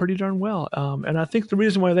played pretty darn well. And I think the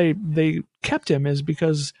reason why they kept him is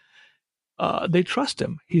because they trust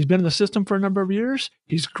him. He's been in the system for a number of years.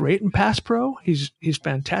 He's great in pass pro. He's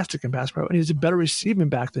fantastic in pass pro, and he's a better receiving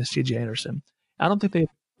back than C.J. Anderson. I don't think they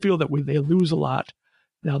feel that they lose a lot.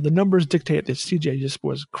 Now, the numbers dictate that C.J. just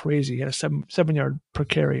was crazy. He had a 7 yard per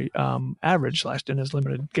carry average last in his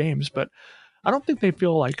limited games, but I don't think they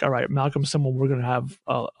feel like, all right, Malcolm's someone we're going to have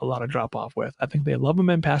a lot of drop-off with. I think they love him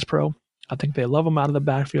in pass pro. I think they love him out of the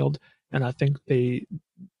backfield, and I think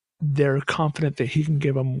they're confident that he can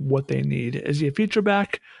give them what they need. Is he a feature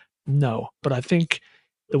back? No. But I think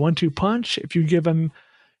the 1-2 punch, if you give him,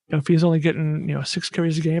 if he's only getting 6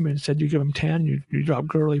 carries a game and instead you give him 10, you drop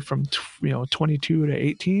Gurley from 22 to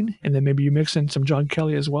 18, and then maybe you mix in some John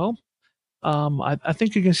Kelly as well. I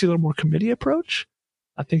think you can see a little more committee approach.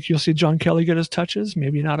 I think you'll see John Kelly get his touches,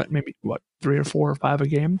 maybe 3 or 4 or 5 a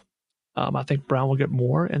game. I think Brown will get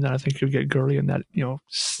more, and then I think you'll get Gurley in that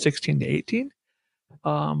 16 to 18.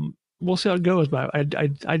 We'll see how it goes, but I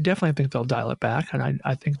definitely think they'll dial it back, and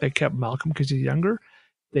I think they kept Malcolm because he's younger.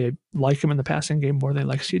 They like him in the passing game more than they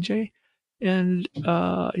like CJ, and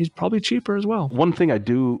he's probably cheaper as well. One thing I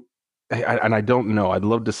don't know, I'd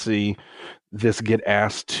love to see this get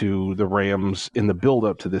asked to the Rams in the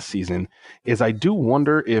build-up to this season, is I do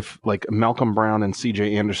wonder if like Malcolm Brown and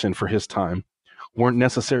CJ Anderson for his time weren't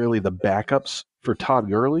necessarily the backups for Todd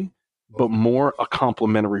Gurley, but more a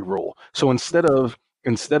complementary role. So instead of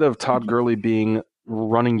Todd Gurley being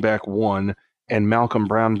running back 1 and Malcolm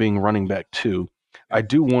Brown being running back 2, I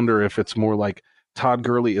do wonder if it's more like Todd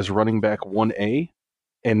Gurley is running back 1A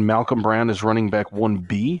and Malcolm Brown is running back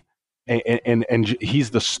 1B, and he's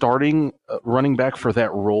the starting running back for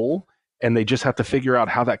that role, and they just have to figure out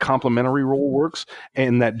how that complementary role works,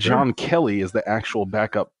 and that John Kelly is the actual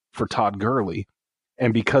backup for Todd Gurley.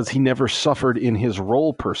 And because he never suffered in his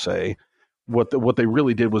role per se, what they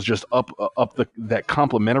really did was just up that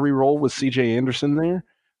complementary role with C.J. Anderson there,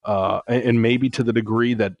 and maybe to the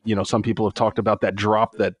degree that some people have talked about that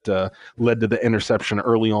drop that led to the interception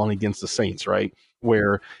early on against the Saints, right?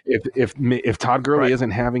 Where if Todd Gurley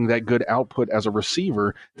isn't having that good output as a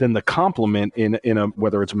receiver, then the complement in a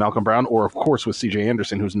whether it's Malcolm Brown or of course with C.J.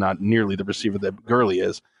 Anderson, who's not nearly the receiver that Gurley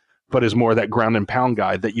is, but is more that ground and pound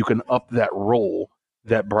guy, that you can up that role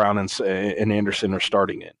that Brown and Anderson are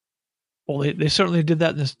starting in. Well, they certainly did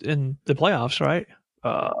that in the playoffs, right?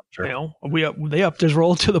 Sure. They upped his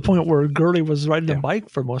role to the point where Gurley was riding the bike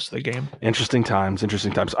for most of the game. Interesting times.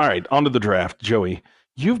 All right, on to the draft. Joey,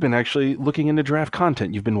 you've been actually looking into draft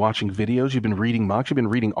content. You've been watching videos. You've been reading mocks. You've been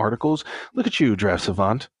reading articles. Look at you, draft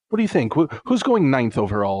savant. What do you think? Who's going 9th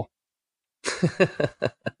overall?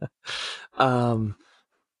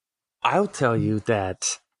 I'll tell you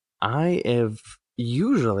that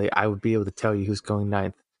usually I would be able to tell you who's going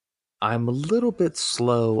 9th. I'm a little bit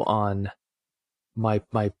slow on my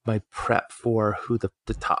prep for who the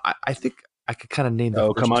top. I think I could kind of name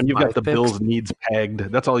the come on, you've got the picks. Bills needs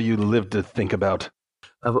pegged. That's all you live to think about.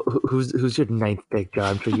 Who's your 9th pick,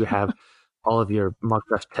 John? I'm sure you have all of your mock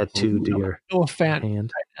draft tattooed to your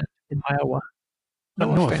hand. In Iowa.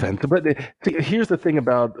 No offense, but here's the thing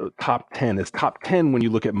about top 10 is top 10. When you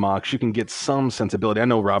look at mocks, you can get some sensibility. I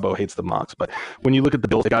know Robbo hates the mocks, but when you look at the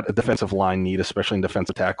Bills, they got a defensive line need, especially in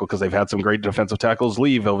defensive tackle, because they've had some great defensive tackles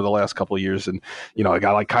leave over the last couple of years. And, a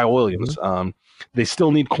guy like Kyle Williams, they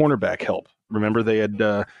still need cornerback help. Remember, they had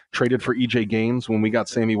traded for EJ Gaines when we got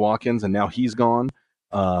Sammy Watkins, and now he's gone.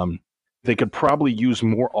 They could probably use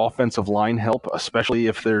more offensive line help, especially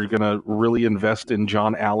if they're going to really invest in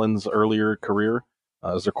John Allen's earlier career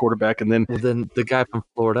as their quarterback. And then the guy from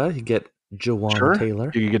Florida, you get Jawan Taylor.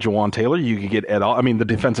 You could get Jawan Taylor. You could get Ed. I mean, the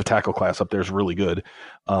defensive tackle class up there is really good.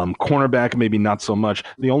 Cornerback, maybe not so much.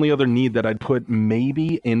 The only other need that I'd put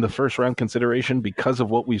maybe in the first round consideration because of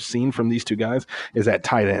what we've seen from these two guys is at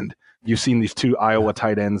tight end. You've seen these two Iowa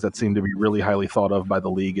tight ends that seem to be really highly thought of by the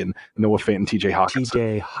league, and Noah Fant and TJ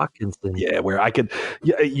Hockenson. Yeah, where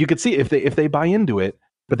you could see if they buy into it.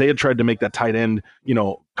 But they had tried to make that tight end,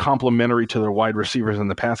 complementary to their wide receivers in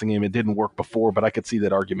the passing game. It didn't work before, but I could see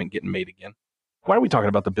that argument getting made again. Why are we talking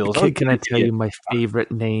about the Bills? Can I tell you my favorite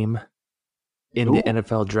name in the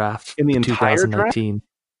NFL draft In the entire 2019.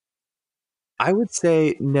 I would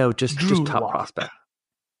say no, just Drew top Lock. prospect.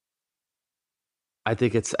 I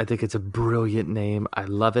think it's a brilliant name. I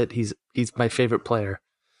love it. He's my favorite player.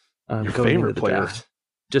 Your going favorite into the player? draft.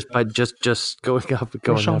 Just by just going off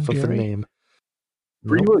Rashawn of the Gary? name.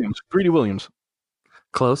 Greedy Nope. Williams. Greedy Williams.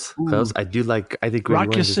 Close. I do like. I think Greedy Rock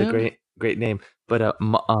Williams is a Ya-Sin? great name. But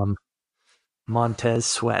Montez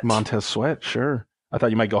Sweat. Montez Sweat, sure. I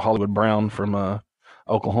thought you might go Hollywood Brown from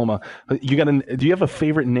Oklahoma. Do you have a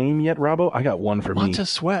favorite name yet, Robbo? I got one for me. Montez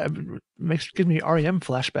Sweat gives me REM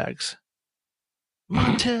flashbacks.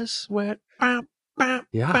 Montez Sweat. Bah, bah,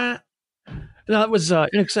 Yeah. bah. No, that was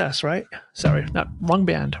INXS, right? Sorry, not wrong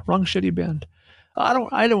band, wrong shitty band. I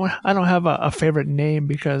don't have a favorite name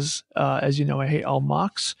because, as you know, I hate all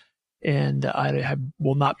mocks, and I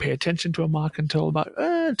will not pay attention to a mock until about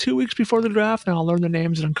 2 weeks before the draft, and I'll learn the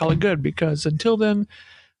names and call it good. Because until then,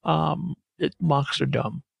 mocks are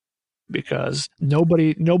dumb because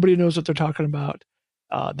nobody knows what they're talking about.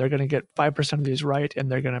 They're going to get 5% of these right, and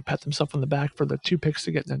they're going to pat themselves on the back for the 2 picks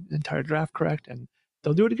to get the entire draft correct, and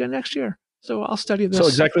they'll do it again next year. So I'll study this. So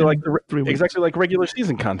exactly in like 3 weeks. exactly like regular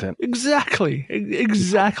season content. Exactly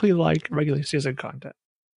like regular season content.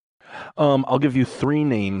 I'll give you 3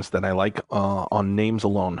 names that I like on names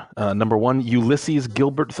alone. Number 1, Ulysses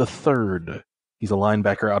Gilbert III. He's a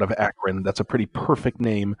linebacker out of Akron. That's a pretty perfect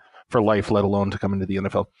name for life, let alone to come into the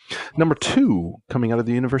NFL. Number 2, coming out of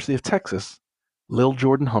the University of Texas, Lil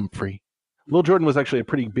Jordan Humphrey. Lil Jordan was actually a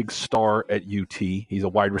pretty big star at UT. He's a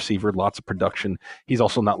wide receiver, lots of production. He's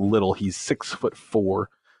also not little. He's 6'4",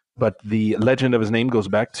 but the legend of his name goes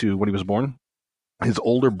back to when he was born. His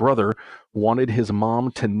older brother wanted his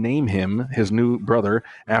mom to name him, his new brother,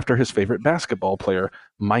 after his favorite basketball player,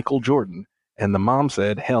 Michael Jordan. And the mom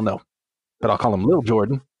said, hell no, but I'll call him Lil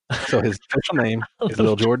Jordan. So his official name is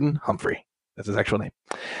Lil Jordan Humphrey. That's his actual name.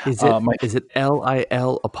 Is it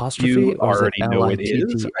LIL apostrophe? You or is already know it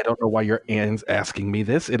LITT? is. I don't know why your Ann's asking me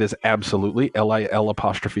this. It is absolutely LIL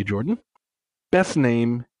apostrophe Jordan. Best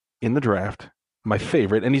name in the draft. My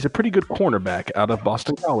favorite, and he's a pretty good cornerback out of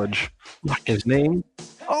Boston College. His name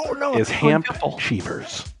is Hamp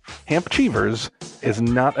Cheevers. Hamp Cheevers is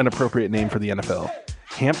not an appropriate name for the NFL.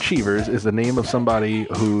 Hamp Cheevers is the name of somebody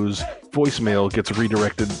whose voicemail gets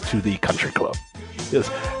redirected to the country club. Yes,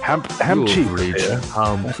 Hamp Cheevers.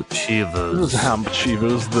 Hamp Cheevers. This is Hamp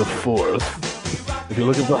Cheevers the Fourth. If you're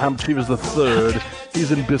looking for Hamp Cheevers the Third,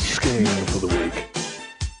 he's in Biscayne for the week.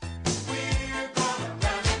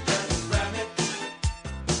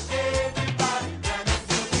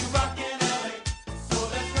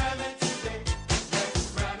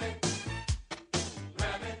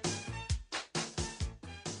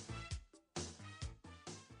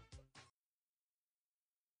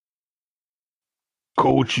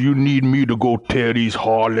 Coach, you need me to go tell these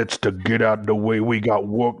harlots to get out the way. We got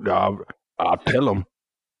work. I'll tell them.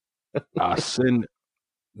 I send.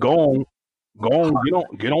 Go on,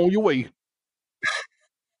 get on your way.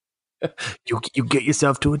 You get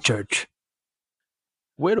yourself to a church.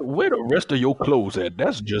 Where the rest of your clothes at?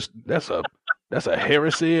 That's a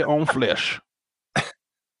heresy on flesh.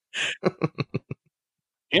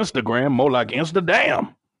 Instagram more like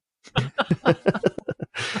Instadam.